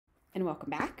And welcome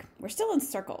back. We're still in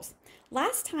circles.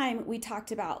 Last time we talked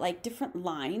about like different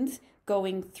lines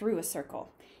going through a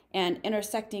circle and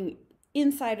intersecting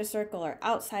inside a circle or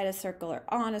outside a circle or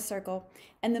on a circle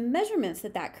and the measurements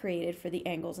that created for the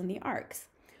angles and the arcs.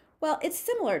 Well, it's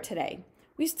similar today.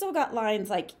 We still got lines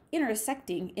like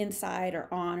intersecting inside or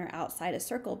on or outside a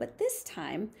circle, but this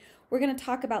time we're going to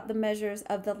talk about the measures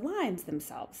of the lines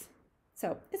themselves.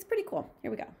 So it's pretty cool.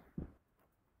 Here we go.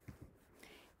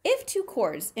 If two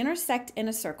chords intersect in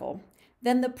a circle,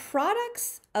 then the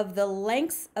products of the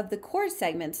lengths of the chord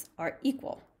segments are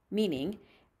equal, meaning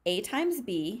A times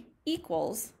B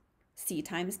equals C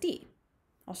times D.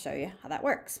 I'll show you how that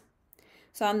works.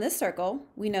 So on this circle,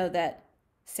 we know that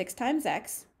 6 times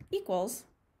x equals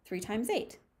 3 times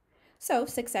 8. So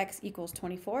 6x equals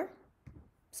 24,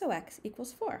 so x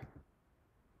equals 4.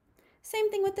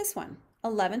 Same thing with this one.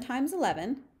 11 times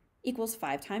 11 equals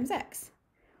 5 times x.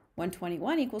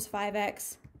 121 equals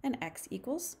 5x, and x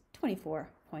equals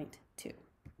 24.2.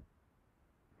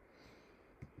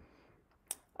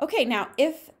 Okay, now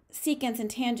if secants and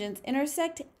tangents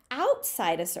intersect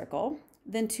outside a circle,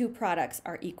 then two products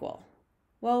are equal.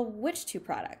 Well, which two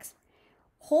products?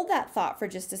 Hold that thought for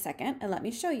just a second and let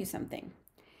me show you something.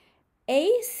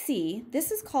 AC,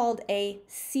 this is called a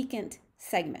secant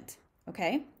segment,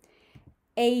 okay?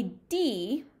 AD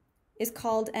is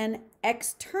called an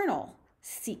external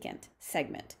secant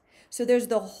segment. So there's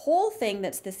the whole thing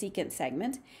that's the secant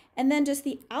segment, and then just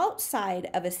the outside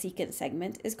of a secant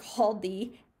segment is called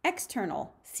the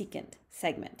external secant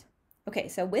segment. Okay,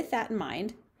 so with that in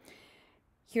mind,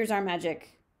 here's our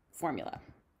magic formula.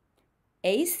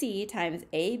 AC times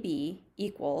AB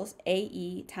equals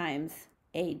AE times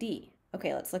AD.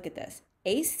 Okay, let's look at this.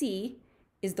 AC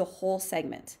is the whole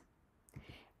segment.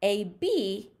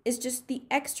 AB is just the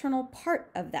external part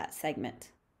of that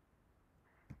segment.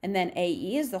 And then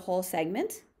AE is the whole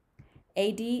segment.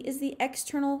 AD is the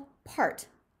external part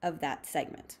of that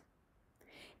segment.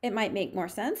 It might make more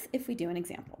sense if we do an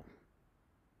example.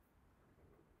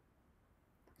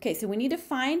 Okay, so we need to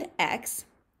find x.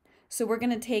 So we're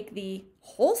going to take the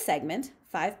whole segment,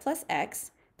 5 plus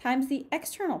x, times the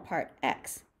external part,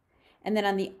 x. And then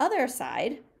on the other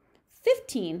side,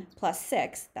 15 plus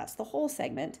 6, that's the whole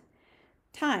segment,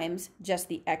 times just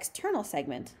the external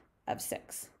segment of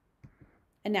 6.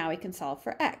 And now we can solve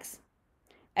for x.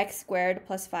 X squared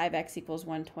plus 5x equals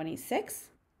 126.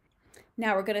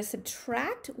 Now we're going to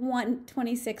subtract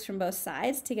 126 from both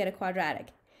sides to get a quadratic.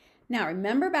 Now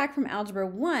remember back from Algebra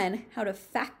 1 how to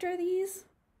factor these?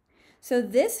 So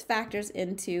this factors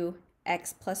into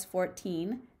x plus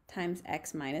 14 times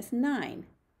x minus 9.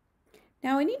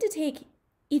 Now we need to take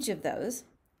each of those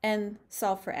and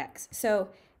solve for x. So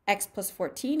x plus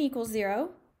 14 equals 0,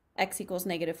 x equals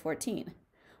negative 14.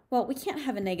 Well, we can't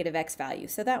have a negative x value,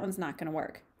 so that one's not going to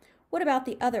work. What about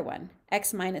the other one?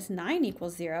 X minus 9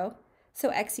 equals 0, so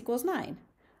x equals 9.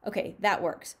 Okay, that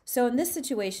works. So in this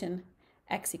situation,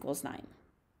 x equals 9.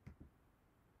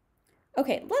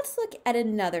 Okay, let's look at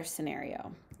another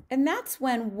scenario, and that's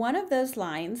when one of those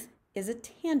lines is a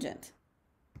tangent.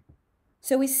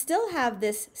 So we still have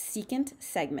this secant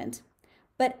segment,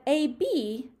 but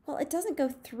AB, well, it doesn't go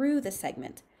through the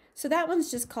segment, so that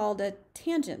one's just called a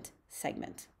tangent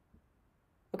segment.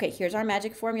 Okay, here's our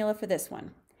magic formula for this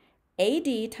one.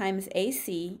 AD times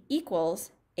AC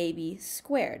equals AB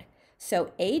squared.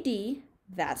 So AD,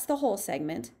 that's the whole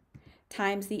segment,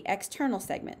 times the external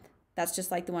segment. That's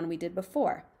just like the one we did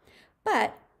before.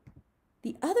 But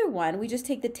the other one, we just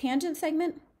take the tangent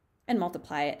segment and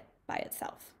multiply it by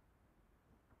itself.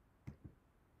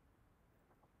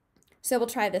 So we'll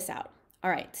try this out. All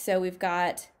right, so we've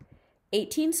got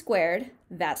 18 squared,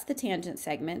 that's the tangent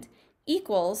segment,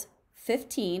 equals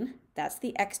 15, that's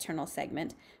the external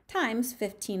segment, times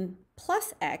 15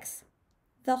 plus x,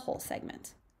 the whole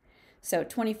segment. So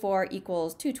 24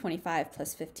 equals 225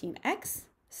 plus 15x,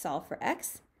 solve for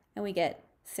x, and we get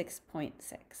 6.6.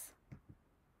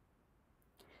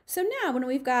 So now when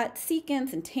we've got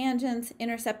secants and tangents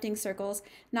intercepting circles,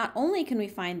 not only can we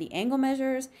find the angle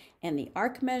measures and the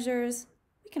arc measures,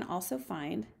 we can also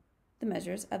find the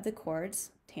measures of the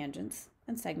chords, tangents,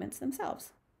 and segments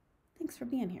themselves. Thanks for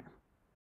being here.